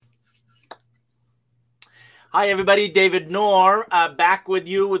Hi, everybody. David Noor, back with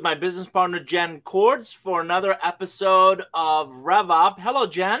you with my business partner, Jen Cords, for another episode of Rev Up. Hello,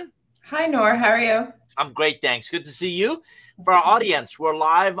 Jen. Hi, Noor. How are you? I'm great, thanks. Good to see you. For our audience, we're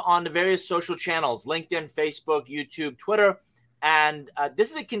live on the various social channels, LinkedIn, Facebook, YouTube, Twitter. And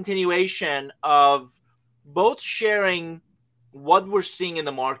this is a continuation of both sharing what we're seeing in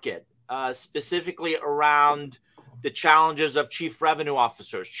the market, specifically around the challenges of chief revenue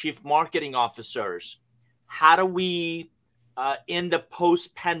officers, chief marketing officers. How do we, in the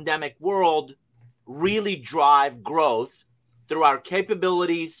post-pandemic world, really drive growth through our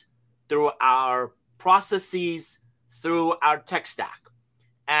capabilities, through our processes, through our tech stack?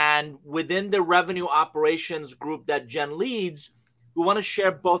 And within the revenue operations group that Jen leads, we want to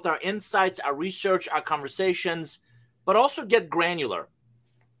share both our insights, our research, our conversations, but also get granular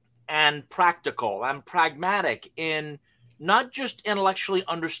and practical and pragmatic in not just intellectually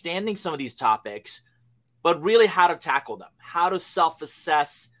understanding some of these topics, but really how to tackle them, how to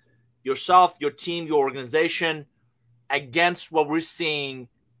self-assess yourself, your team, your organization against what we're seeing,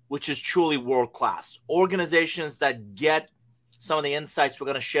 which is truly world-class. Organizations that get some of the insights we're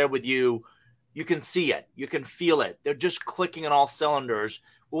going to share with you, you can see it, you can feel it. They're just clicking on all cylinders.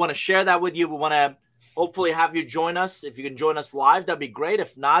 We want to share that with you. We want to hopefully have you join us. If you can join us live, that'd be great.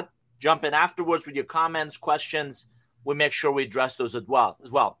 If not, jump in afterwards with your comments, questions. We'll make sure we address those as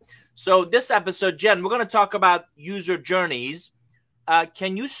well. So this episode, Jen, we're going to talk about user journeys.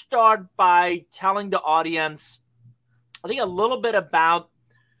 Can you start by telling the audience, I think, a little bit about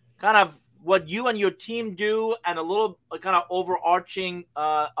kind of what you and your team do and a little kind of overarching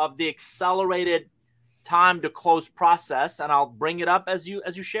of the accelerated time to close process, and I'll bring it up as you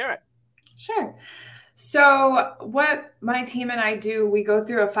share it. Sure. So what my team and I do, we go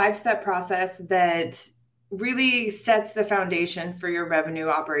through a 5-step process that really sets the foundation for your revenue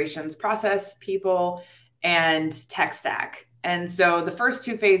operations process, people, and tech stack. And so the first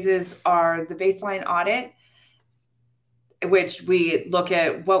 2 phases are the baseline audit, which we look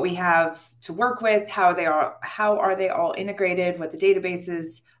at what we have to work with, how are they all integrated, what the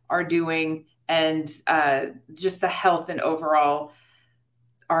databases are doing, and just the health and overall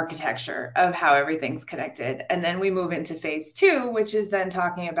architecture of how everything's connected. And then we move into phase 2, which is then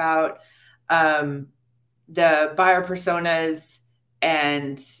talking about the buyer personas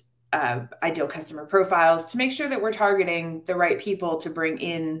and ideal customer profiles to make sure that we're targeting the right people to bring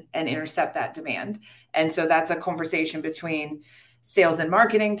in and intercept that demand. And so that's a conversation between sales and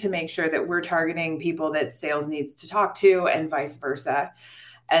marketing to make sure that we're targeting people that sales needs to talk to and vice versa.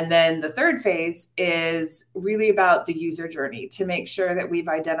 And then the third phase is really about the user journey to make sure that we've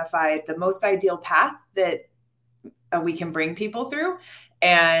identified the most ideal path that we can bring people through.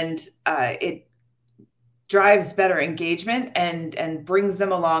 And it drives better engagement and brings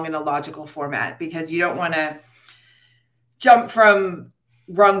them along in a logical format, because you don't want to jump from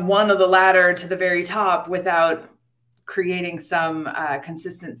rung 1 of the ladder to the very top without creating some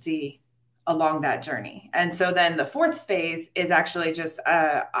consistency along that journey. And so then the 4th phase is actually just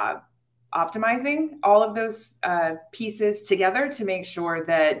optimizing all of those pieces together to make sure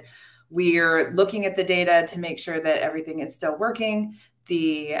that we're looking at the data to make sure that everything is still working.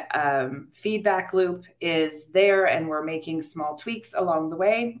 The feedback loop is there, and we're making small tweaks along the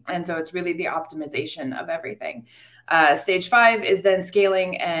way. And so it's really the optimization of everything. Stage 5 is then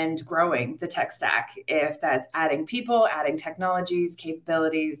scaling and growing the tech stack. If that's adding people, adding technologies,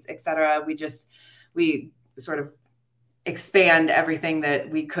 capabilities, et cetera, we sort of expand everything that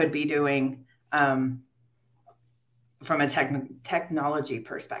we could be doing from a technology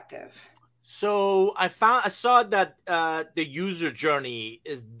perspective. So I saw that the user journey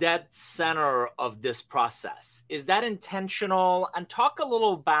is dead center of this process. Is that intentional? And talk a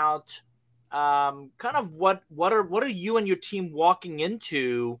little about kind of what are you and your team walking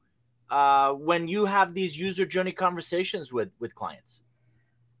into when you have these user journey conversations with clients?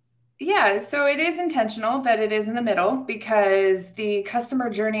 Yeah, so it is intentional that it is in the middle, because the customer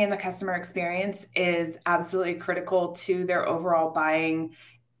journey and the customer experience is absolutely critical to their overall buying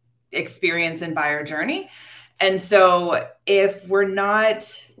experience and buyer journey. And so if we're not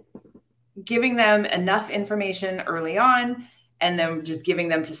giving them enough information early on and then just giving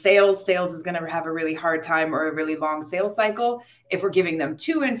them to sales is going to have a really hard time or a really long sales cycle. If we're giving them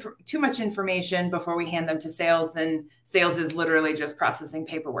too much information before we hand them to sales, then sales is literally just processing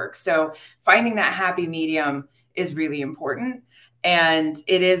paperwork. So finding that happy medium is really important. And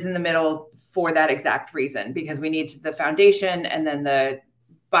it is in the middle for that exact reason, because we need the foundation and then the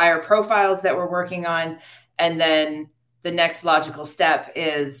buyer profiles that we're working on. And then the next logical step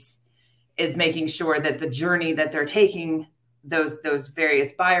is making sure that the journey that they're taking those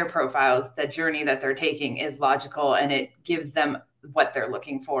various buyer profiles, the journey that they're taking is logical, and it gives them what they're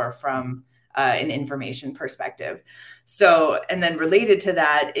looking for from an information perspective. So, and then related to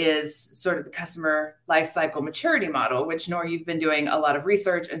that is sort of the customer lifecycle maturity model, which, Noor, you've been doing a lot of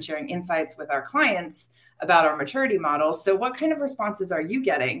research and sharing insights with our clients about our maturity model. So what kind of responses are you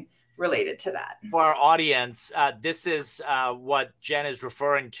getting related to that? For our audience, this is what Jen is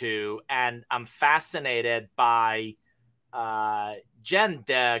referring to, and I'm fascinated by, Jen,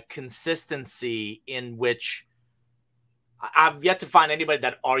 the consistency in which I've yet to find anybody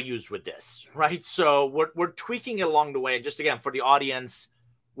that argues with this, right? So we're tweaking it along the way. Just again, for the audience,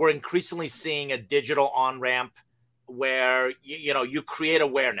 we're increasingly seeing a digital on-ramp where, you create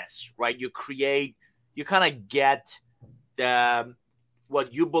awareness, right? You kind of get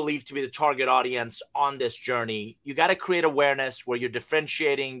what you believe to be the target audience on this journey. You got to create awareness where you're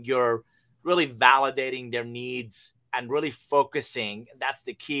differentiating, you're really validating their needs and really focusing, that's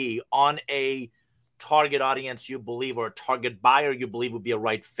the key, on a target audience you believe, or a target buyer you believe would be a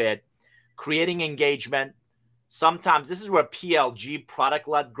right fit. Creating engagement. Sometimes this is where PLG,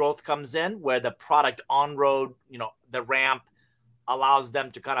 product-led growth, comes in, where the product on road, the ramp allows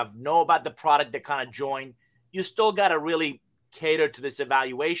them to kind of know about the product, they kind of join. You still got to really cater to this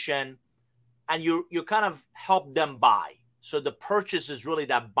evaluation, and you kind of help them buy. So the purchase is really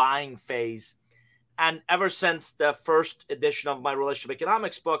that buying phase. And ever since the first edition of my Relationship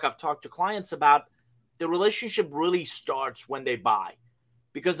Economics book, I've talked to clients about the relationship really starts when they buy.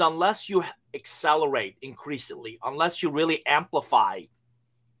 Because unless you accelerate increasingly, unless you really amplify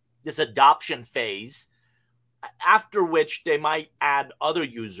this adoption phase, after which they might add other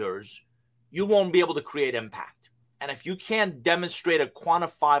users, you won't be able to create impact. And if you can't demonstrate a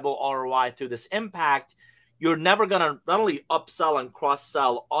quantifiable ROI through this impact, you're never going to not only upsell and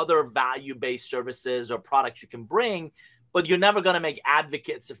cross-sell other value-based services or products you can bring, but you're never going to make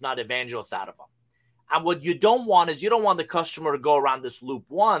advocates, if not evangelists, out of them. And what you don't want is, you don't want the customer to go around this loop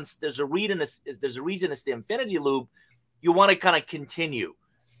once. There's a reason it's the infinity loop. You want to kind of continue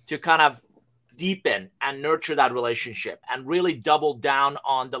to kind of deepen and nurture that relationship and really double down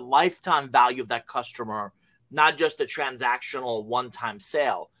on the lifetime value of that customer, not just a transactional one-time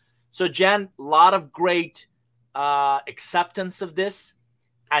sale. So Jen, a lot of great acceptance of this.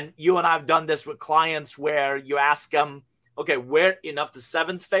 And you and I have done this with clients where you ask them, okay, where enough the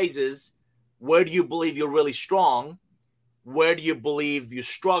 7 phases, where do you believe you're really strong? Where do you believe you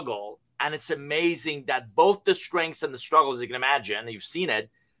struggle? And it's amazing that both the strengths and the struggles, you can imagine, and you've seen it,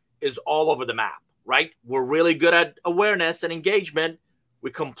 is all over the map, right? We're really good at awareness and engagement. We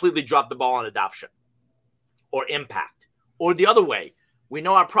completely drop the ball on adoption or impact. Or the other way, we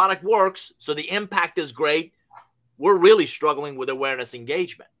know our product works, so the impact is great. We're really struggling with awareness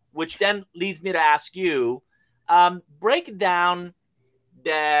engagement, which then leads me to ask you, break down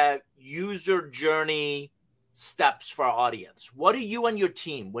the user journey steps for our audience. What do you and your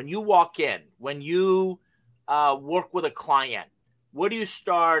team, when you walk in, when you work with a client, where do you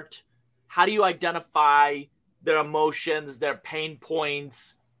start? How do you identify their emotions, their pain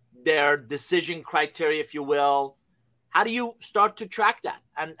points, their decision criteria, if you will? How do you start to track that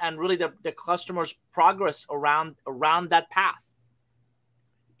and really the customer's progress around that path?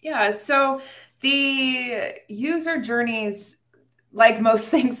 Yeah, so the user journeys, like most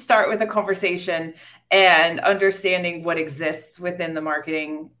things, start with a conversation and understanding what exists within the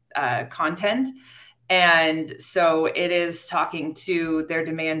marketing content. And so it is talking to their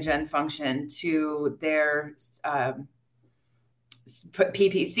demand gen function, to their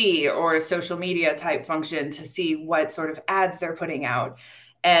PPC or social media type function, to see what sort of ads they're putting out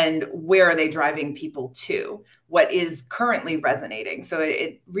and where are they driving people to, what is currently resonating. So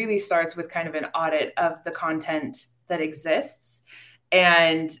it really starts with kind of an audit of the content that exists,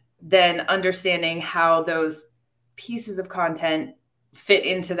 and then understanding how those pieces of content fit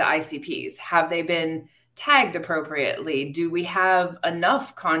into the ICPs. Have they been tagged appropriately? Do we have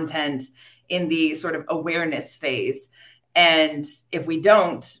enough content in the sort of awareness phase? And if we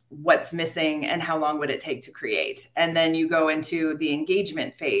don't, what's missing and how long would it take to create? And then you go into the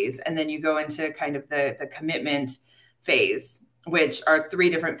engagement phase, and then you go into kind of the commitment phase, which are 3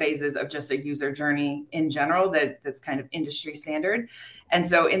 different phases of just a user journey in general that's kind of industry standard. And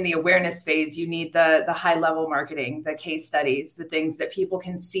so in the awareness phase, you need the high level marketing, the case studies, the things that people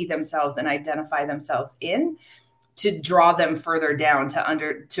can see themselves and identify themselves in, to draw them further down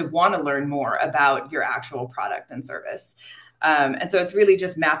to want to learn more about your actual product and service. And so it's really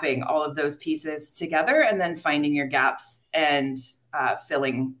just mapping all of those pieces together and then finding your gaps and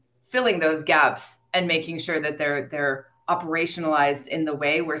filling those gaps and making sure that they're operationalized in the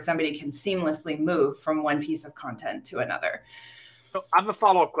way where somebody can seamlessly move from one piece of content to another. So I have a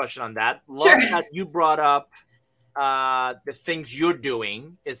follow-up question on that. Sure. Love that you brought up the things you're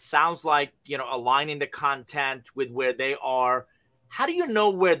doing. It sounds like, aligning the content with where they are. How do you know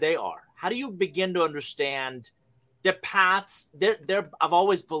where they are? How do you begin to understand their paths? I've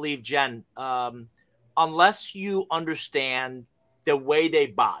always believed, Jen, unless you understand the way they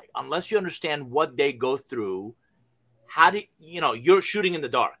buy, unless you understand what they go through, you're shooting in the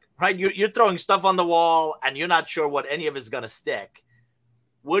dark, right? You're throwing stuff on the wall and you're not sure what any of it's going to stick.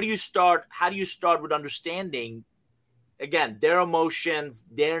 Where do you start? How do you start with understanding, again, their emotions,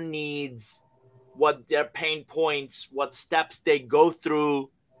 their needs, what their pain points, what steps they go through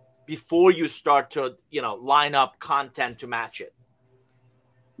before you start to, line up content to match it?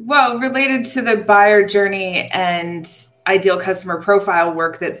 Well, related to the buyer journey and ideal customer profile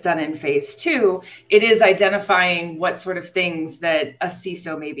work that's done in phase 2, it is identifying what sort of things that a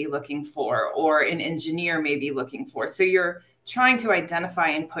CISO may be looking for or an engineer may be looking for. So you're trying to identify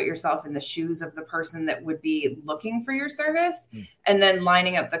and put yourself in the shoes of the person that would be looking for your service, and then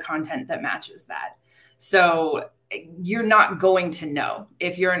lining up the content that matches that. So you're not going to know.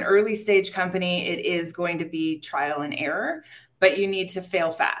 If you're an early stage company, it is going to be trial and error, but you need to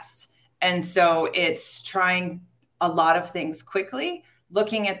fail fast. And so it's trying a lot of things quickly,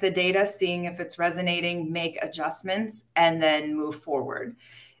 looking at the data, seeing if it's resonating, make adjustments, and then move forward.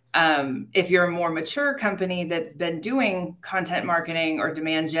 If you're a more mature company that's been doing content marketing or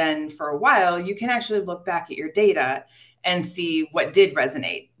demand gen for a while, you can actually look back at your data and see what did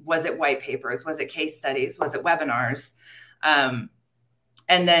resonate. Was it white papers? Was it case studies? Was it webinars? And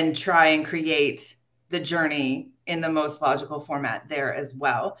then try and create the journey in the most logical format there as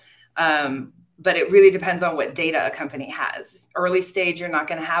well. But it really depends on what data a company has. Early stage, you're not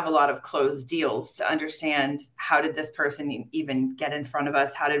going to have a lot of closed deals to understand how did this person even get in front of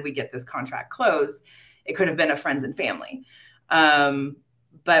us? How did we get this contract closed? It could have been a friends and family.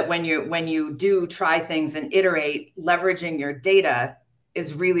 But when you do try things and iterate, leveraging your data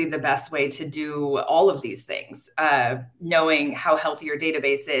is really the best way to do all of these things. Knowing how healthy your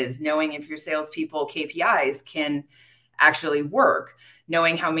database is, knowing if your salespeople KPIs can actually work,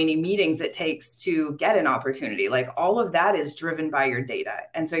 knowing how many meetings it takes to get an opportunity, like all of that is driven by your data.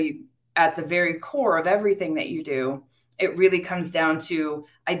 And so at the very core of everything that you do, it really comes down to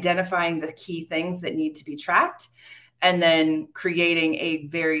identifying the key things that need to be tracked and then creating a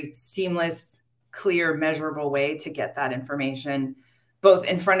very seamless, clear, measurable way to get that information both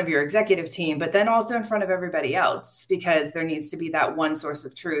in front of your executive team, but then also in front of everybody else, because there needs to be that one source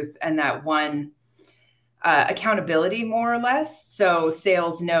of truth and that one accountability, more or less. So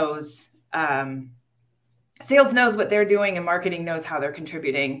sales knows what they're doing, and marketing knows how they're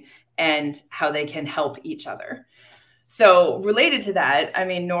contributing and how they can help each other. So related to that, I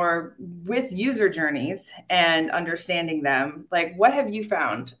mean, Noor, with user journeys and understanding them, like what have you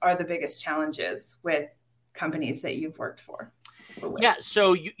found are the biggest challenges with companies that you've worked for? Yeah,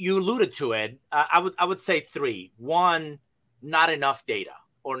 so you alluded to it. I would say 3. 1, not enough data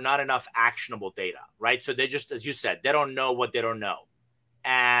or not enough actionable data, right? So they just, as you said, they don't know what they don't know,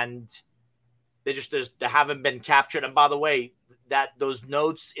 and they haven't been captured. And by the way, that those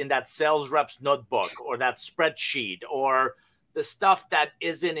notes in that sales rep's notebook or that spreadsheet or the stuff that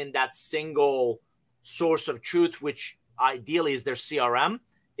isn't in that single source of truth, which ideally is their CRM,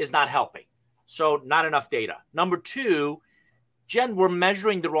 is not helping. So not enough data. Number 2, Jen, we're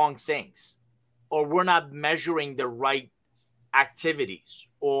measuring the wrong things, or we're not measuring the right activities,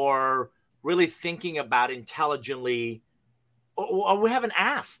 or really thinking about intelligently, or we haven't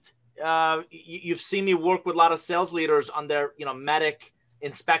asked. You've seen me work with a lot of sales leaders on their, medic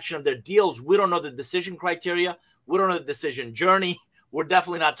inspection of their deals. We don't know the decision criteria. We don't know the decision journey. We're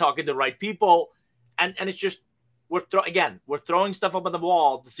definitely not talking to the right people. And it's just, we're throwing stuff up on the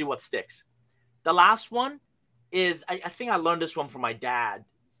wall to see what sticks. The last one is, I think I learned this one from my dad.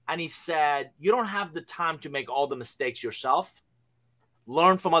 And he said, you don't have the time to make all the mistakes yourself.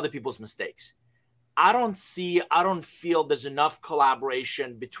 Learn from other people's mistakes. I don't feel there's enough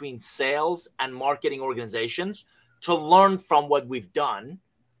collaboration between sales and marketing organizations to learn from what we've done,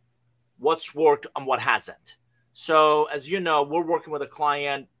 what's worked and what hasn't. So as you know, we're working with a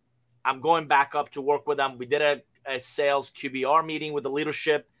client. I'm going back up to work with them. We did a sales QBR meeting with the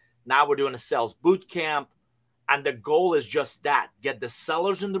leadership. Now we're doing a sales boot camp. And the goal is just that, get the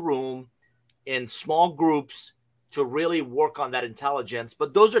sellers in the room in small groups to really work on that intelligence.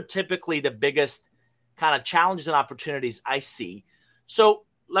 But those are typically the biggest kind of challenges and opportunities I see. So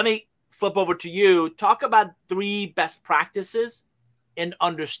let me flip over to you. Talk about 3 best practices in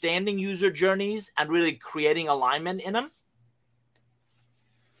understanding user journeys and really creating alignment in them?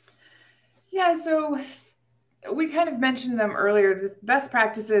 Yeah, so we kind of mentioned them earlier. The best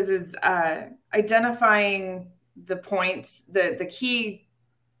practices is identifying the points, the key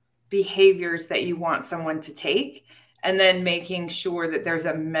behaviors that you want someone to take, and then making sure that there's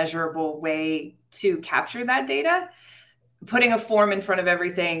a measurable way to capture that data. Putting a form in front of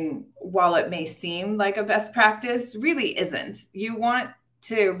everything, while it may seem like a best practice, really isn't. You want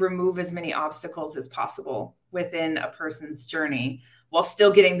to remove as many obstacles as possible within a person's journey while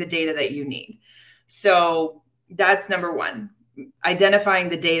still getting the data that you need. So that's number one, identifying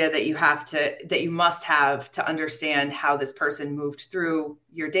the data that you must have to understand how this person moved through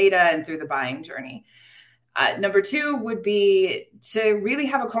your data and through the buying journey. Number two would be to really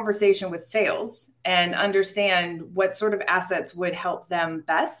have a conversation with sales and understand what sort of assets would help them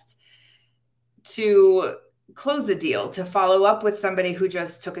best to close a deal, to follow up with somebody who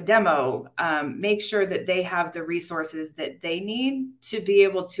just took a demo, make sure that they have the resources that they need to be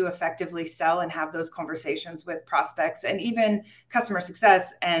able to effectively sell and have those conversations with prospects and even customer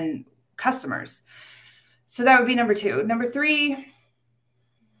success and customers. So that would be number two. Number three,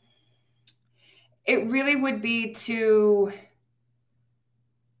 it really would be to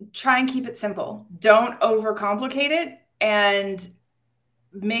try and keep it simple. Don't overcomplicate it, and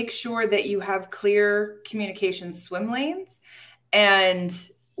make sure that you have clear communication swim lanes and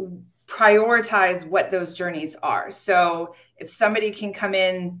prioritize what those journeys are. So if somebody can come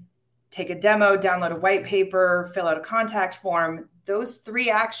in, take a demo, download a white paper, fill out a contact form, those three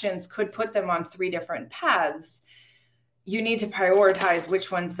actions could put them on three different paths. You need to prioritize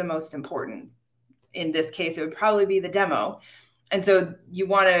which one's the most important. In this case, it would probably be the demo. And so you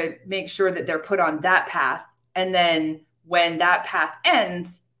want to make sure that they're put on that path. And then when that path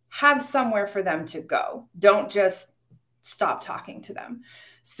ends, have somewhere for them to go. Don't just stop talking to them.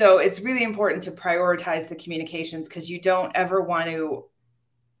 So it's really important to prioritize the communications, because you don't ever want to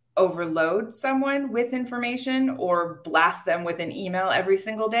overload someone with information or blast them with an email every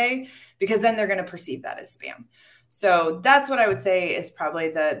single day, because then they're going to perceive that as spam. So that's what I would say is probably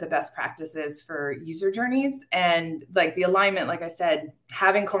the best practices for user journeys. And like the alignment, like I said,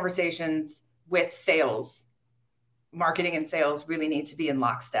 having conversations with sales, marketing and sales really need to be in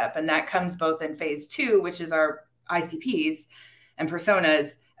lockstep. And that comes both in phase 2, which is our ICPs and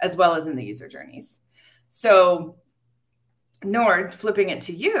personas, as well as in the user journeys. So Nord, flipping it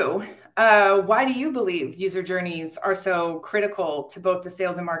to you, why do you believe user journeys are so critical to both the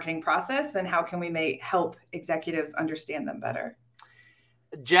sales and marketing process, and how can we help executives understand them better?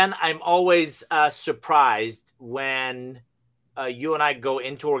 Jen, I'm always surprised when you and I go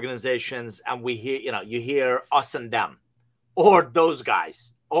into organizations and we hear, you hear us and them, or those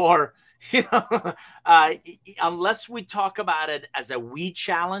guys, or, unless we talk about it as a we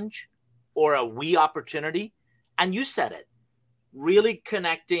challenge or a we opportunity. And you said it, really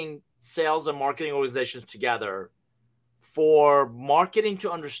connecting sales and marketing organizations together for marketing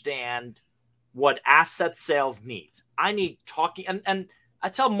to understand what asset sales needs. I need talking. And I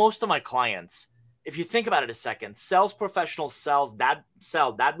tell most of my clients, if you think about it a second, sales professionals sell that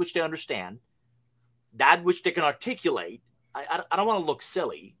which they understand, that which they can articulate. I don't want to look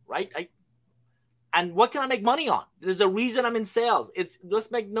silly, right? And what can I make money on? There's a reason I'm in sales.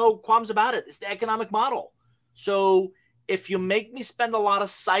 Let's make no qualms about it. It's the economic model. So if you make me spend a lot of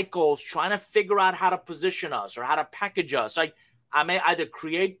cycles trying to figure out how to position us or how to package us, I may either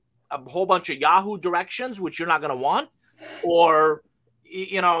create a whole bunch of Yahoo directions, which you're not going to want, or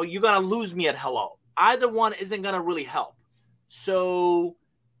you're going to lose me at hello. Either one isn't going to really help. So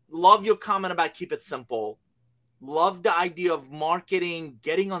love your comment about keep it simple. Love the idea of marketing,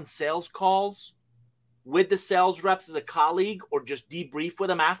 getting on sales calls with the sales reps as a colleague, or just debrief with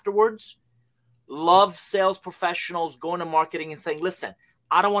them afterwards. Love sales professionals going to marketing and saying, listen,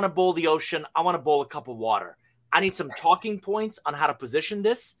 I don't want to boil the ocean. I want to boil a cup of water. I need some talking points on how to position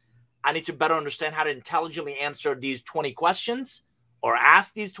this. I need to better understand how to intelligently answer these 20 questions or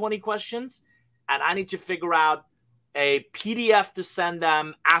ask these 20 questions. And I need to figure out a PDF to send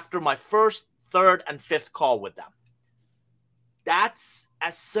them after my first, third, and fifth call with them. That's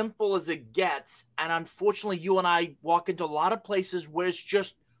as simple as it gets. And unfortunately, you and I walk into a lot of places where it's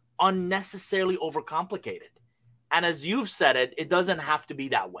just unnecessarily overcomplicated. And as you've said it doesn't have to be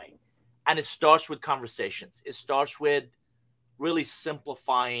that way. And it starts with conversations. It starts with really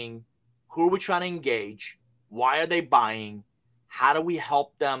simplifying who are we trying to engage? Why are they buying? How do we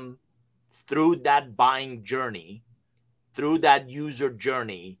help them through that buying journey, through that user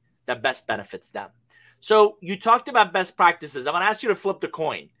journey that best benefits them? So you talked about best practices. I'm going to ask you to flip the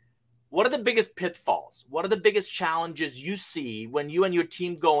coin. what are the biggest pitfalls? What are the biggest challenges you see when you and your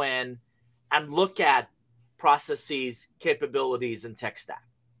team go in and look at processes, capabilities, and tech stack?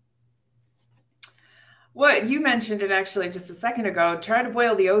 Well, you mentioned it actually just a second ago. Try to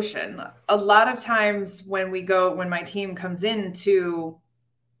boil the ocean. A lot of times when my team comes into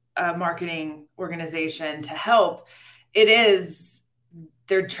a marketing organization to help,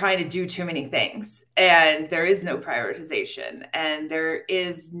 they're trying to do too many things, and there is no prioritization, and there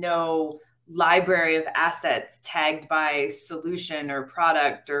is no library of assets tagged by solution or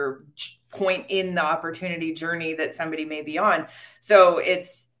product or point in the opportunity journey that somebody may be on. So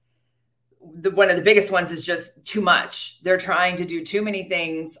it's one of the biggest ones is just too much. They're trying to do too many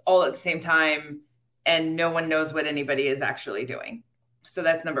things all at the same time, and no one knows what anybody is actually doing. So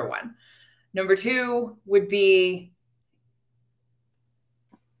that's number one. Number two would be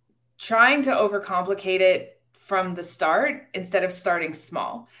trying to overcomplicate it from the start instead of starting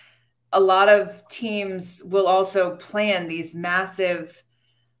small. A lot of teams will also plan these massive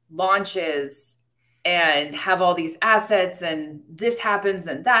launches and have all these assets, and this happens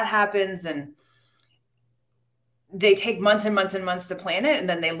and that happens, and they take months and months and months to plan it, and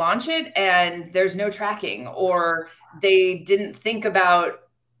then they launch it and there's no tracking, or they didn't think about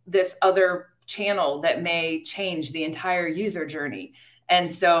this other channel that may change the entire user journey. And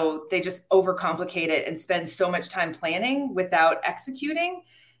so they just overcomplicate it and spend so much time planning without executing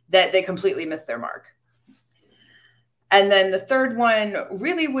that they completely miss their mark. And then the third one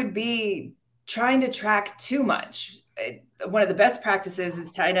really would be trying to track too much. One of the best practices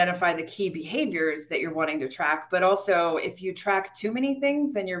is to identify the key behaviors that you're wanting to track. But also, if you track too many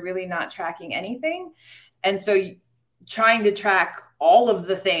things, then you're really not tracking anything. And so trying to track all of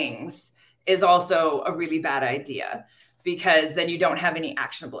the things is also a really bad idea, because then you don't have any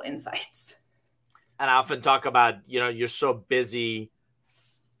actionable insights. And I often talk about, you're so busy,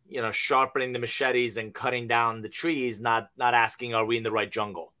 sharpening the machetes and cutting down the trees, not asking, are we in the right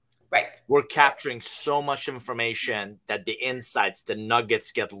jungle? Right. We're capturing so much information that the insights, the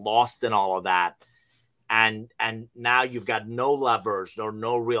nuggets get lost in all of that. And now you've got no levers or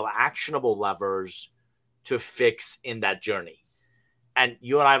no real actionable levers to fix in that journey. And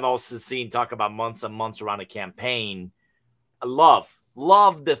you and I have also talk about months and months around a campaign. I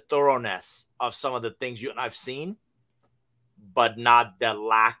love the thoroughness of some of the things you and I've seen, but not the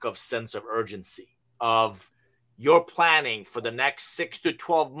lack of sense of urgency of your planning for the next 6 to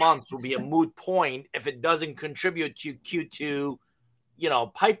 12 months will be a moot point if it doesn't contribute to Q2,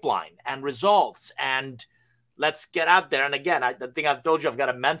 pipeline and results. And let's get out there. And again, I think I've told you, I've got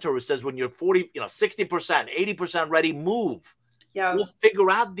a mentor who says when you're 40, 60%, 80% ready, move. Yeah. We'll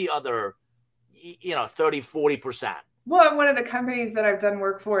figure out the other, 30, 40%. Well, one of the companies that I've done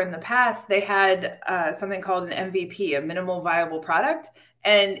work for in the past, they had something called an MVP, a minimal viable product.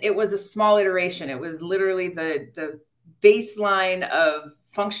 And it was a small iteration. It was literally the baseline of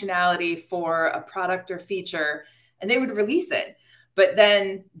functionality for a product or feature, and they would release it. But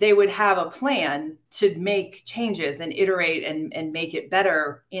then they would have a plan to make changes and iterate and make it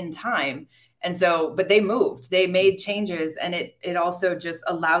better in time. And so, but they made changes, and it also just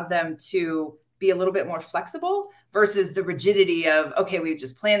allowed them to be a little bit more flexible versus the rigidity of, okay, we've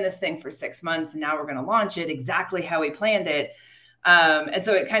just planned this thing for 6 months and now we're going to launch it exactly how we planned it. And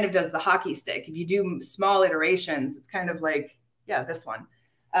so it kind of does the hockey stick. If you do small iterations, it's kind of like, this one.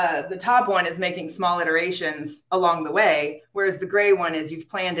 The top one is making small iterations along the way, whereas the gray one is you've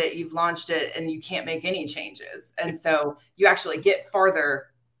planned it, you've launched it, and you can't make any changes. And so you actually get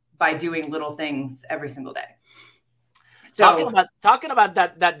farther by doing little things every single day. So talking about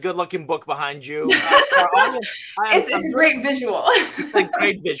that good-looking book behind you, it's a great visual. It's a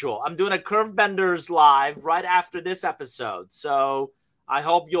great visual. I'm doing a Curvebenders live right after this episode, so I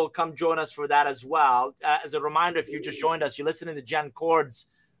hope you'll come join us for that as well. As a reminder, if you just joined us, you're listening to Jen Cords,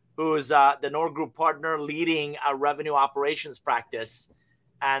 who's the Knorr Group partner leading our revenue operations practice,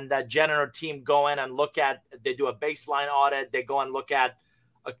 and that Jen and her team go in and they do a baseline audit. They go and look at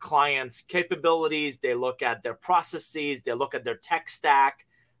a client's capabilities, they look at their processes, they look at their tech stack,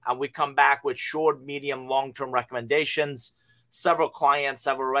 and we come back with short, medium, long-term recommendations. Several clients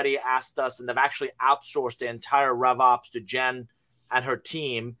have already asked us, and they've actually outsourced the entire RevOps to Jen and her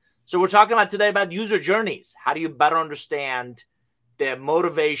team. So we're talking about today about user journeys. How do you better understand the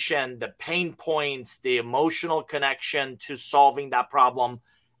motivation, the pain points, the emotional connection to solving that problem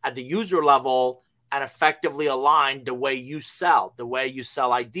at the user level, and effectively align the way you sell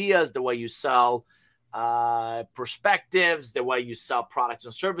ideas, the way you sell perspectives, the way you sell products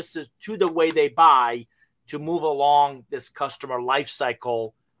and services to the way they buy to move along this customer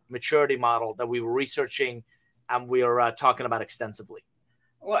lifecycle maturity model that we were researching and we are talking about extensively.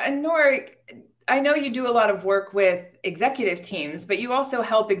 Well, and Nora, I know you do a lot of work with executive teams, but you also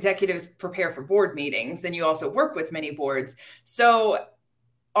help executives prepare for board meetings, and you also work with many boards. So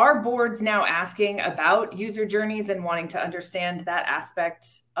are boards now asking about user journeys and wanting to understand that aspect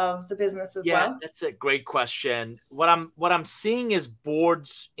of the business as Yeah, well? that's a great question. What I'm seeing is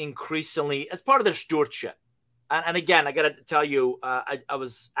boards increasingly as part of their stewardship. And again, I got to tell you, I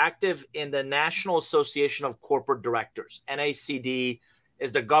was active in the National Association of Corporate Directors. NACD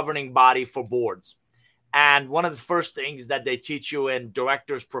is the governing body for boards. And one of the first things that they teach you in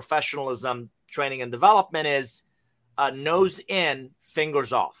directors' professionalism training and development is nose in,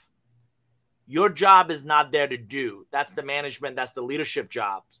 fingers off. Your job is not there to do. That's the management, that's the leadership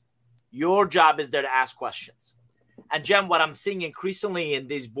jobs. Your job is there to ask questions. And Jen, what I'm seeing increasingly in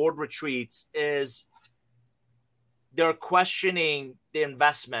these board retreats is they're questioning the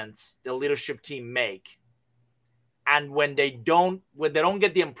investments the leadership team make. And when they don't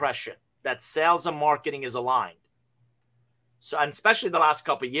get the impression that sales and marketing is aligned. So, and especially the last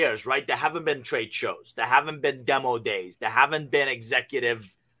couple of years, right? There haven't been trade shows, there haven't been demo days, there haven't been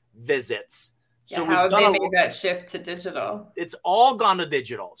executive visits. So How we've have they done made that shift to digital? it's all gone to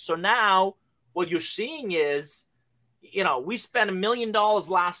digital. So now what you're seeing is, we spent $1 million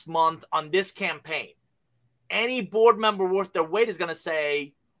last month on this campaign. Any board member worth their weight is going to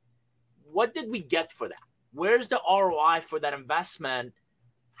say, what did we get for that? Where's the ROI for that investment?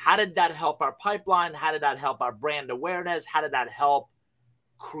 How did that help our pipeline? How did that help our brand awareness? How did that help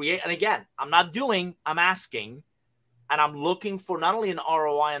create? And again, I'm asking, and I'm looking for not only an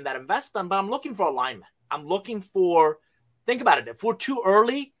ROI on that investment, but I'm looking for alignment. I'm looking for, think about it. If we're too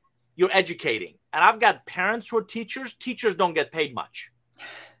early, you're educating. And I've got parents who are teachers. Teachers don't get paid much.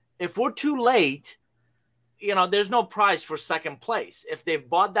 If we're too late, there's no prize for second place. If they've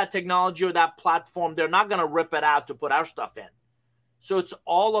bought that technology or that platform, they're not going to rip it out to put our stuff in. So it's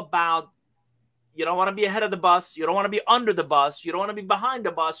all about, you don't want to be ahead of the bus. You don't want to be under the bus. You don't want to be behind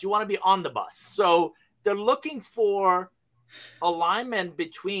the bus. You want to be on the bus. So they're looking for alignment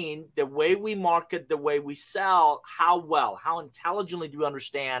between the way we market, the way we sell, how intelligently do we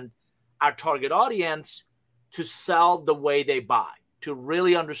understand our target audience to sell the way they buy, to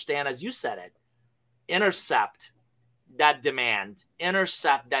really understand, as you said it, intercept that demand,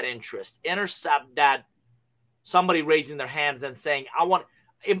 intercept that interest, intercept that somebody raising their hands and saying, I want,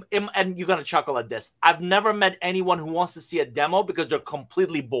 and you're going to chuckle at this. I've never met anyone who wants to see a demo because they're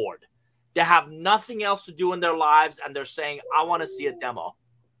completely bored. They have nothing else to do in their lives, and they're saying, I want to see a demo.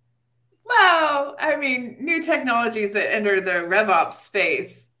 Well, I mean, new technologies that enter the RevOps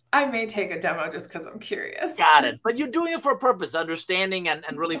space, I may take a demo just because I'm curious. Got it. But you're doing it for a purpose, understanding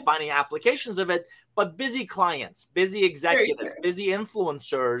and really finding applications of it. But busy clients, busy executives, busy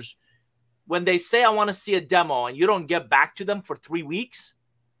influencers, when they say, I want to see a demo, and you don't get back to them for 3 weeks,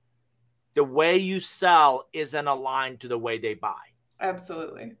 the way you sell isn't aligned to the way they buy.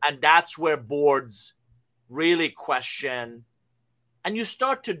 Absolutely. And that's where boards really question, and you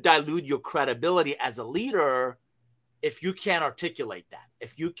start to dilute your credibility as a leader if you can't articulate that,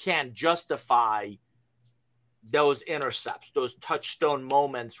 if you can't justify those intercepts, those touchstone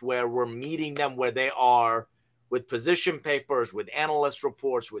moments where we're meeting them where they are, with position papers, with analyst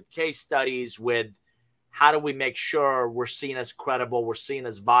reports, with case studies, with how do we make sure we're seen as credible, we're seen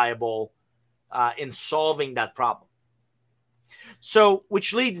as viable in solving that problem. So,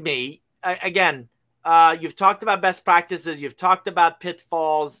 which leads me, again, you've talked about best practices, you've talked about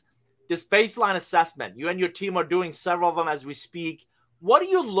pitfalls, this baseline assessment. You and your team are doing several of them as we speak. What do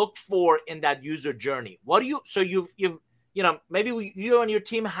you look for in that user journey? Maybe you and your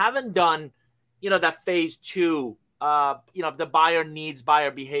team haven't done, that phase 2, the buyer needs,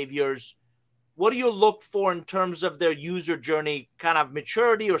 buyer behaviors. What do you look for in terms of their user journey, kind of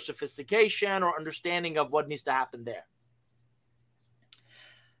maturity or sophistication or understanding of what needs to happen there?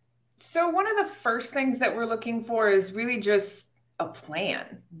 So one of the first things that we're looking for is really just a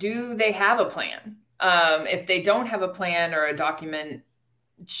plan. Do they have a plan? If they don't have a plan or a document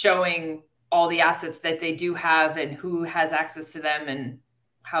showing all the assets that they do have and who has access to them and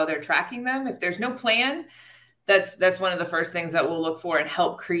how they're tracking them, if there's no plan, that's one of the first things that we'll look for and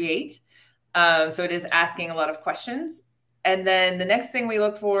help create. So it is asking a lot of questions. And then the next thing we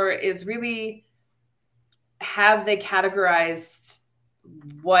look for is really, have they categorized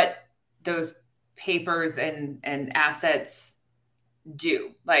what those papers and assets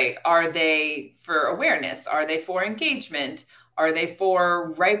do? Like, are they for awareness? Are they for engagement? Are they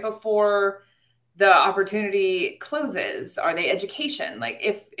for right before the opportunity closes? Are they education? Like,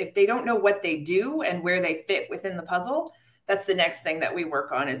 if they don't know what they do and where they fit within the puzzle, that's the next thing that we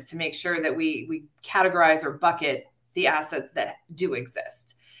work on, is to make sure that we categorize or bucket the assets that do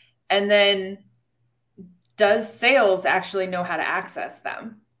exist? And then does sales actually know how to access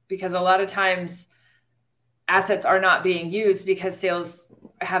them? Because a lot of times assets are not being used because sales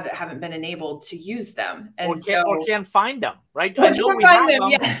haven't been enabled to use them. And or can't find them, right? I know we find them,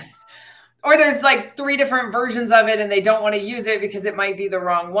 yes. Or there's like 3 different versions of it and they don't want to use it because it might be the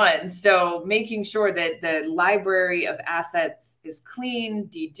wrong one. So making sure that the library of assets is clean,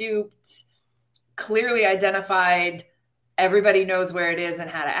 deduped, clearly identified, everybody knows where it is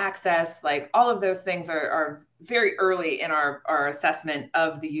and how to access, like all of those things are very early in our assessment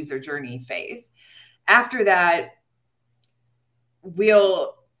of the user journey phase. After that,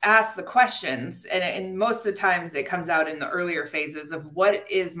 we'll ask the questions, and most of the times it comes out in the earlier phases of what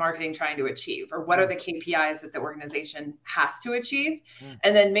is marketing trying to achieve, or what are the KPIs that the organization has to achieve,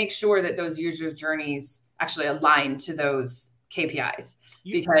 and then make sure that those user journeys actually align to those KPIs,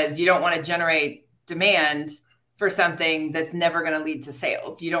 because you don't want to generate demand for something that's never going to lead to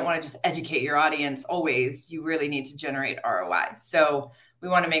sales. You don't want to just educate your audience always. You really need to generate ROI. So we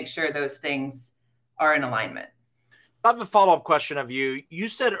want to make sure those things are in alignment. I have a follow-up question of you. You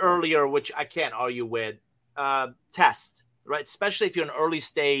said earlier, which I can't argue with, test, right? Especially if you're in an early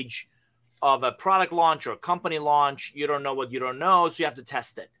stage of a product launch or a company launch, you don't know what you don't know, so you have to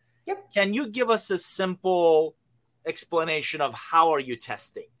test it. Yep. Can you give us a simple explanation of how are you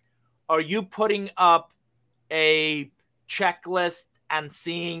testing? Are you putting up a checklist and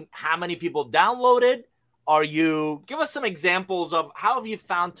seeing how many people downloaded? Give us some examples of how have you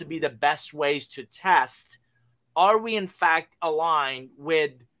found to be the best ways to test? Are we in fact aligned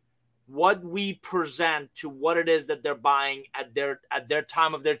with what we present to what it is that they're buying at their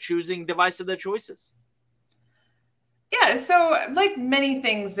time of their choosing device of their choices? Yeah, so like many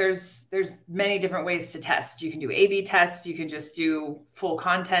things, there's many different ways to test. You can do A/B tests, you can just do full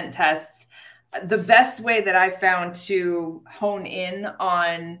content tests. The best way that I've found to hone in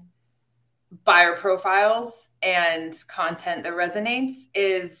on buyer profiles and content that resonates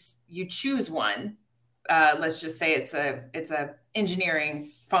is you choose one. Let's just say it's a engineering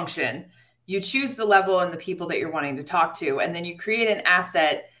function. You choose the level and the people that you're wanting to talk to, and then you create an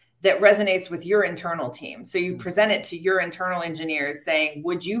asset that resonates with your internal team. So you present it to your internal engineers saying,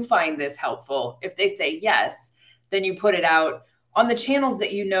 would you find this helpful? If they say yes, then you put it out on the channels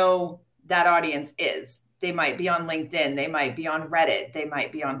that you know that audience is. They might be on LinkedIn, they might be on Reddit, they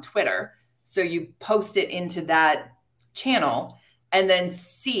might be on Twitter. So you post it into that channel and then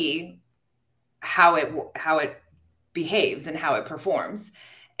see how it behaves and how it performs.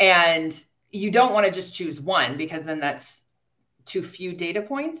 And you don't want to just choose one, because then that's too few data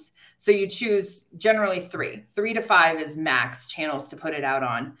points. So you choose generally 3 to 5 is max channels to put it out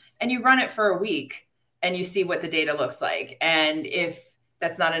on. And you run it for a week and you see what the data looks like. And if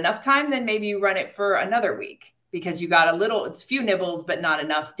that's not enough time, then maybe you run it for another week, because you got it's few nibbles, but not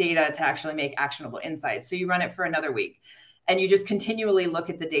enough data to actually make actionable insights. So you run it for another week and you just continually look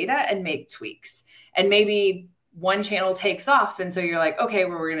at the data and make tweaks. And maybe one channel takes off. And so you're like, okay,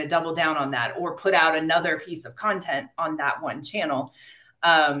 well, we're going to double down on that, or put out another piece of content on that one channel,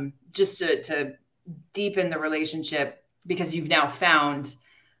 just to deepen the relationship, because you've now found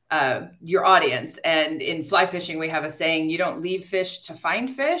your audience. And in fly fishing, we have a saying, you don't leave fish to find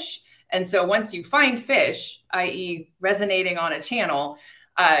fish. And so once you find fish, i.e. resonating on a channel,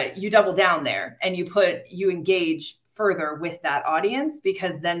 you double down there and you engage further with that audience,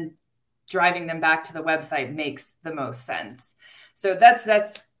 because then driving them back to the website makes the most sense. So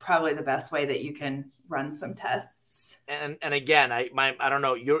that's probably the best way that you can run some tests. And again, I don't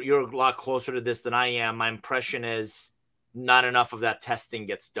know, you're a lot closer to this than I am. My impression is not enough of that testing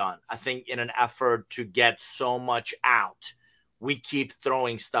gets done. I think in an effort to get so much out, we keep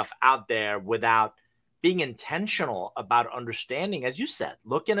throwing stuff out there without being intentional about understanding, as you said,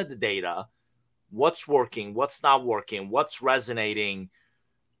 looking at the data, what's working, what's not working, what's resonating.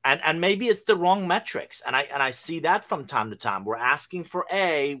 And maybe it's the wrong metrics. And I see that from time to time. We're asking for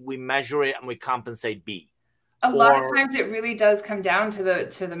A, we measure it and we compensate B. A lot of times it really does come down to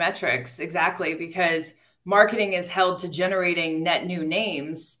the metrics. Exactly. Because marketing is held to generating net new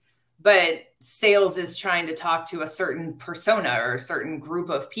names, but sales is trying to talk to a certain persona or a certain group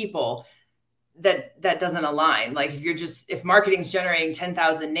of people. That doesn't align. Like if marketing's generating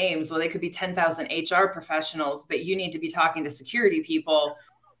 10,000 names, well, they could be 10,000 HR professionals, but you need to be talking to security people.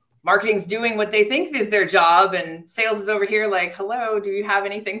 Marketing's doing what they think is their job, and sales is over here like, hello, do you have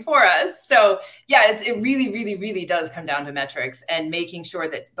anything for us? So yeah, it really, really, really does come down to metrics and making sure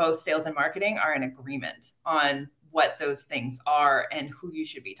that both sales and marketing are in agreement on what those things are and who you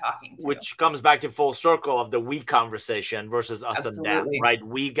should be talking to. Which comes back to full circle of the we conversation versus us. Absolutely. And them, right?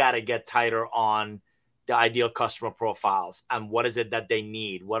 We got to get tighter on the ideal customer profiles and what is it that they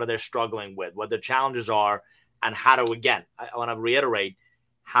need, what are they struggling with, what their challenges are, and how to, again, I want to reiterate,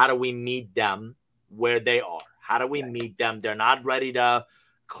 how do we meet them where they are? How do we meet them? They're not ready to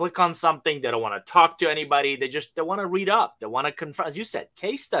click on something. They don't want to talk to anybody. They want to read up. They want to confront, as you said,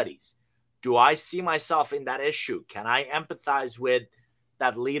 case studies. Do I see myself in that issue? Can I empathize with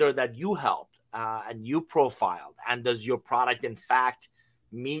that leader that you helped and you profiled? And does your product, in fact,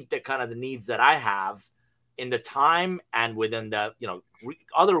 meet the kind of the needs that I have in the time and within the,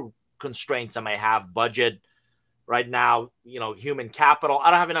 other constraints I may have, budget right now, human capital.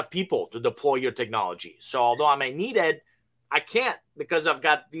 I don't have enough people to deploy your technology. So although I may need it, I can't because I've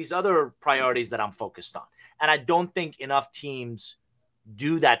got these other priorities that I'm focused on. And I don't think enough teams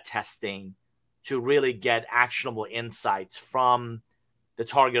do that testing to really get actionable insights from the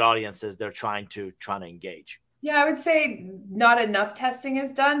target audiences they're trying to engage. Yeah, I would say not enough testing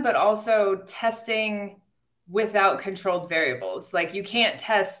is done, but also testing without controlled variables. Like you can't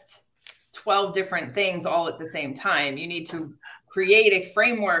test 12 different things all at the same time. You need to create a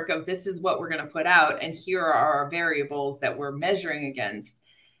framework of this is what we're going to put out, and here are our variables that we're measuring against,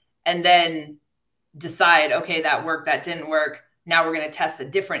 and then decide, okay, that worked, that didn't work. Now we're going to test a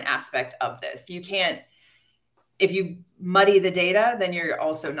different aspect of this. You can't, if you muddy the data, then you're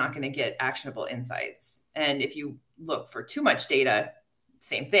also not going to get actionable insights. And if you look for too much data,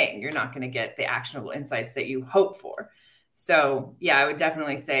 same thing, you're not going to get the actionable insights that you hope for. So yeah, I would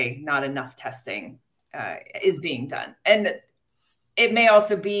definitely say not enough testing is being done. And it may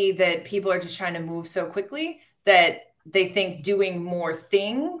also be that people are just trying to move so quickly that they think doing more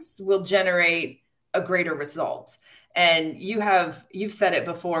things will generate a greater result. And you've said it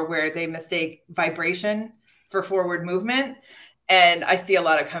before where they mistake vibration for forward movement. And I see a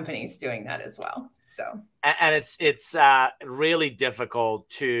lot of companies doing that as well. So, and it's really difficult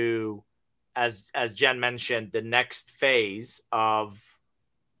to, as Jen mentioned, the next phase of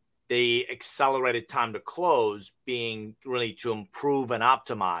the accelerated time to close being really to improve and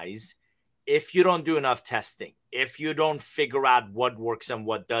optimize. If you don't do enough testing, if you don't figure out what works and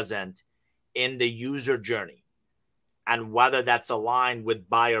what doesn't in the user journey, and whether that's aligned with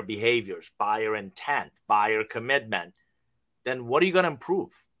buyer behaviors, buyer intent, buyer commitment, then what are you going to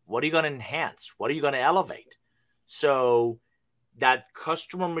improve? What are you going to enhance? What are you going to elevate? So that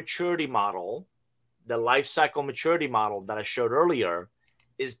customer maturity model, the life cycle maturity model that I showed earlier,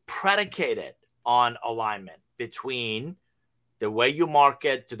 is predicated on alignment between the way you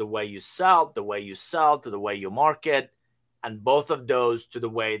market to the way you sell, the way you sell to the way you market, and both of those to the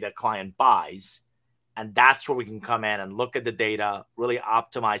way the client buys. And that's where we can come in and look at the data, really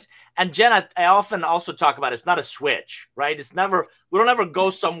optimize. And Jen, I often also talk about it's not a switch, right? It's never, we don't ever go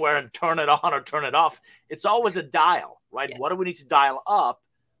somewhere and turn it on or turn it off. It's always a dial, right? Yeah. What do we need to dial up?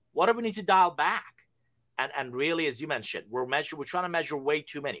 What do we need to dial back? And really, as you mentioned, we're trying to measure way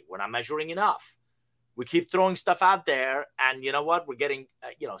too many. We're not measuring enough. We keep throwing stuff out there, and you know what? We're getting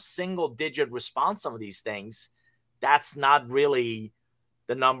single-digit response on these things. That's not really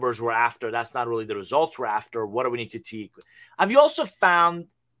the numbers we're after. That's not really the results we're after. What do we need to tweak? Have you also found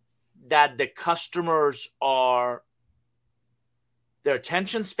that the customers their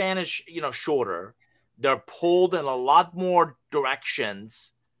attention span is shorter? They're pulled in a lot more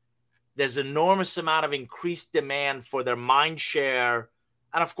directions. There's enormous amount of increased demand for their mind share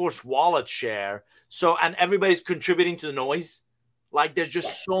and, of course, wallet share. So, and everybody's contributing to the noise. Like there's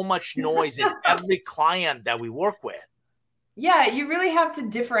just so much noise in every client that we work with. Yeah, you really have to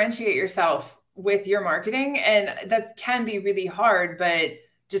differentiate yourself with your marketing. And that can be really hard, but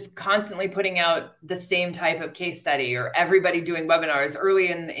just constantly putting out the same type of case study or everybody doing webinars early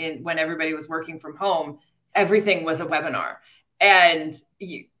in when everybody was working from home, everything was a webinar. And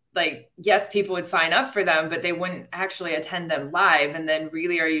yes, people would sign up for them, but they wouldn't actually attend them live. And then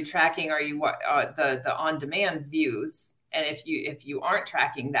really, are you tracking, the on-demand views? And if you aren't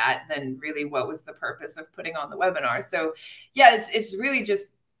tracking that, then really what was the purpose of putting on the webinar? So yeah, it's really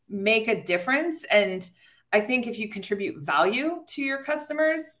just make a difference. And I think if you contribute value to your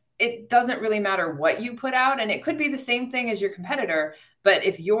customers, it doesn't really matter what you put out. And it could be the same thing as your competitor, but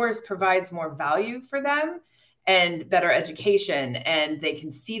if yours provides more value for them and better education, and they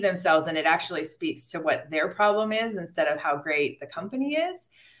can see themselves, and it actually speaks to what their problem is instead of how great the company is,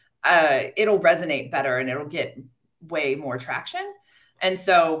 it'll resonate better and it'll get way more traction. And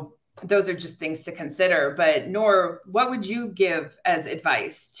so those are just things to consider. But Noor, what would you give as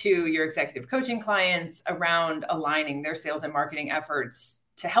advice to your executive coaching clients around aligning their sales and marketing efforts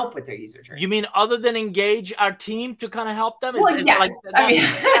to help with their user journey. You mean other than engage our team to kind of help them? Well, yes.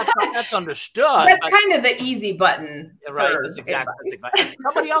 Like that's understood. That's kind of the easy button. Right. That's exactly.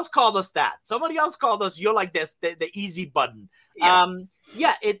 Somebody else called us that. Somebody else called us, you're like this, the easy button.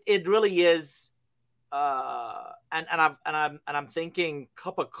 Yeah. It really is. And I'm thinking a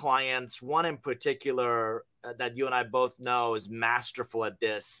couple of clients, one in particular that you and I both know is masterful at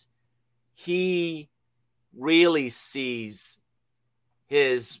this. He really sees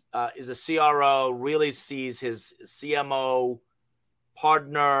is a CRO, really sees his CMO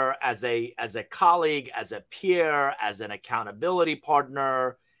partner as a colleague, as a peer, as an accountability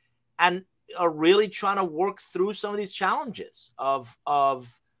partner, and are really trying to work through some of these challenges of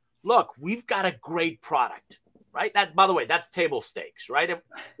look, we've got a great product, right? That, by the way, that's table stakes, right?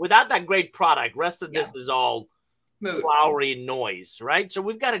 Without that great product, rest of this is all flowery noise, right? So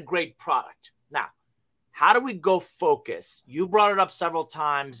we've got a great product. Now, how do we go focus? You brought it up several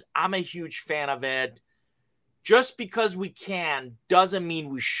times. I'm a huge fan of it. Just because we can doesn't mean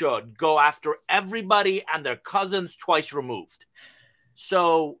we should go after everybody and their cousins twice removed.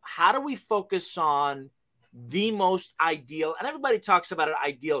 So how do we focus on the most ideal, and everybody talks about an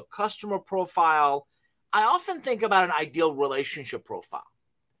ideal customer profile. I often think about an ideal relationship profile.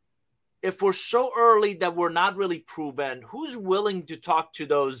 If we're so early that we're not really proven, who's willing to talk to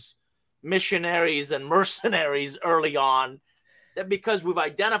those missionaries and mercenaries early on, that because we've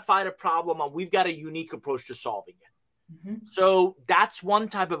identified a problem and we've got a unique approach to solving it. Mm-hmm. So that's one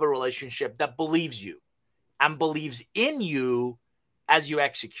type of a relationship that believes you and believes in you as you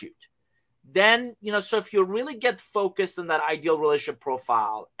execute. Then, so if you really get focused on that ideal relationship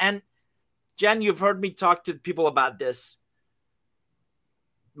profile, and Jen, you've heard me talk to people about this.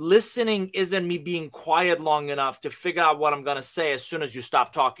 Listening isn't me being quiet long enough to figure out what I'm going to say as soon as you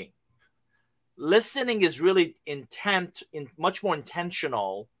stop talking. Listening is really much more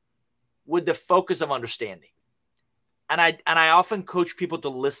intentional with the focus of understanding. And I often coach people to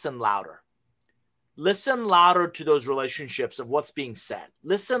listen louder. Listen louder to those relationships of what's being said.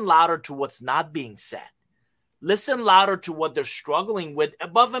 Listen louder to what's not being said. Listen louder to what they're struggling with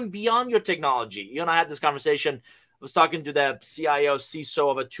above and beyond your technology. You and I had this conversation. I was talking to the CIO,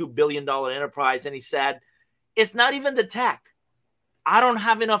 CISO of a $2 billion enterprise, and he said, it's not even the tech. I don't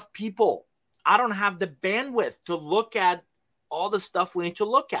have enough people. I don't have the bandwidth to look at all the stuff we need to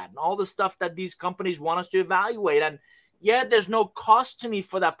look at and all the stuff that these companies want us to evaluate. And yeah, there's no cost to me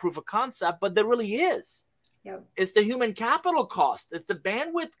for that proof of concept, but there really is. Yep. It's the human capital cost. It's the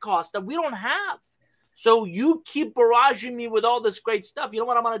bandwidth cost that we don't have. So you keep barraging me with all this great stuff. You know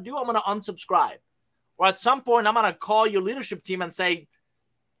what I'm going to do? I'm going to unsubscribe. Or at some point, I'm going to call your leadership team and say,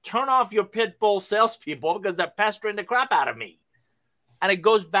 turn off your pit bull salespeople because they're pestering the crap out of me. And it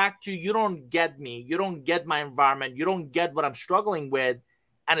goes back to, you don't get me. You don't get my environment. You don't get what I'm struggling with.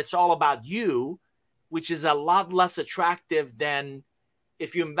 And it's all about you, which is a lot less attractive than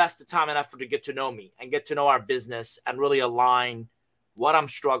if you invest the time and effort to get to know me and get to know our business and really align what I'm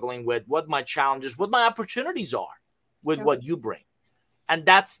struggling with, what my challenges, what my opportunities are with what you bring. And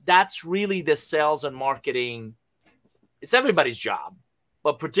that's really the sales and marketing. It's everybody's job,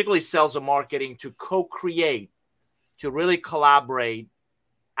 but particularly sales and marketing, to co-create, to really collaborate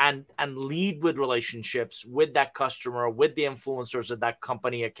and lead with relationships with that customer, with the influencers of that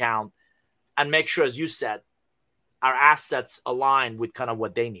company account, and make sure, as you said, our assets align with kind of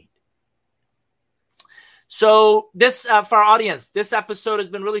what they need. So this, for our audience, this episode has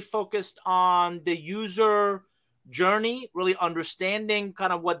been really focused on the user journey, really understanding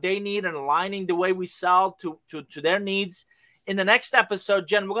kind of what they need and aligning the way we sell to their needs. In the next episode,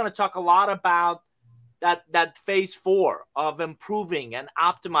 Jen, we're going to talk a lot about that phase 4 of improving and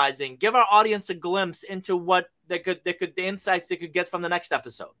optimizing. Give our audience a glimpse into what the insights they could get from the next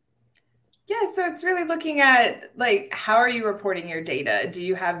episode. Yeah, so it's really looking at, like, how are you reporting your data? Do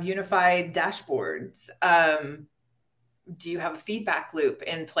you have unified dashboards? Do you have a feedback loop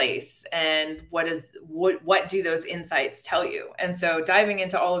in place? And what do those insights tell you? And so diving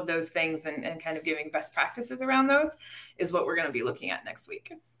into all of those things and kind of giving best practices around those is what we're going to be looking at next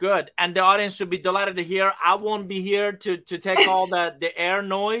week. Good. And the audience should be delighted to hear. I won't be here to take all the air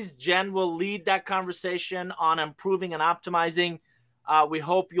noise. Jen will lead that conversation on improving and optimizing. We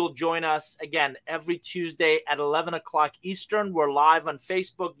hope you'll join us again every Tuesday at 11 o'clock Eastern. We're live on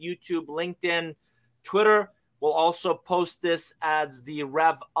Facebook, YouTube, LinkedIn, Twitter. We'll also post this as the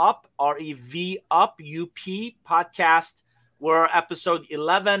Rev Up, REV Up, UP podcast. We're episode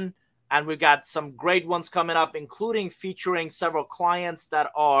 11, and we've got some great ones coming up, including featuring several clients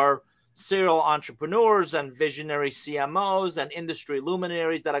that are serial entrepreneurs and visionary CMOs and industry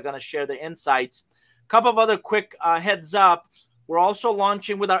luminaries that are going to share their insights. A couple of other quick heads up. We're also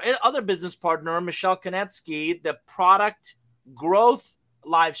launching with our other business partner, Michelle Konetsky, the product growth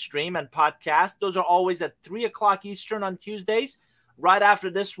live stream and podcast. Those are always at 3 o'clock Eastern on Tuesdays. Right after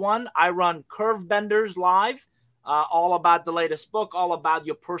this one, I run Curve Benders Live, all about the latest book, all about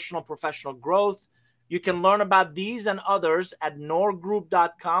your personal professional growth. You can learn about these and others at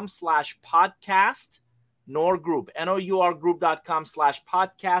nourgroup.com/podcast. Nour Group,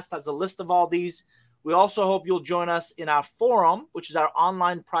 nourgroup.com/podcast has a list of all these. We also hope you'll join us in our forum, which is our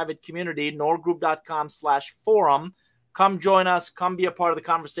online private community, nourgroup.com/forum. Come join us. Come be a part of the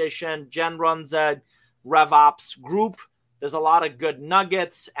conversation. Jen runs a RevOps group. There's a lot of good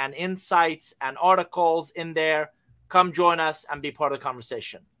nuggets and insights and articles in there. Come join us and be part of the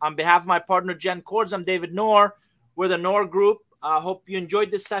conversation. On behalf of my partner, Jen Cords, I'm David Nour. We're the Nour Group. Hope you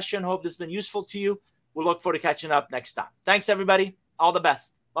enjoyed this session. Hope this has been useful to you. We'll look forward to catching up next time. Thanks, everybody. All the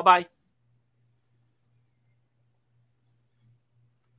best. Bye-bye.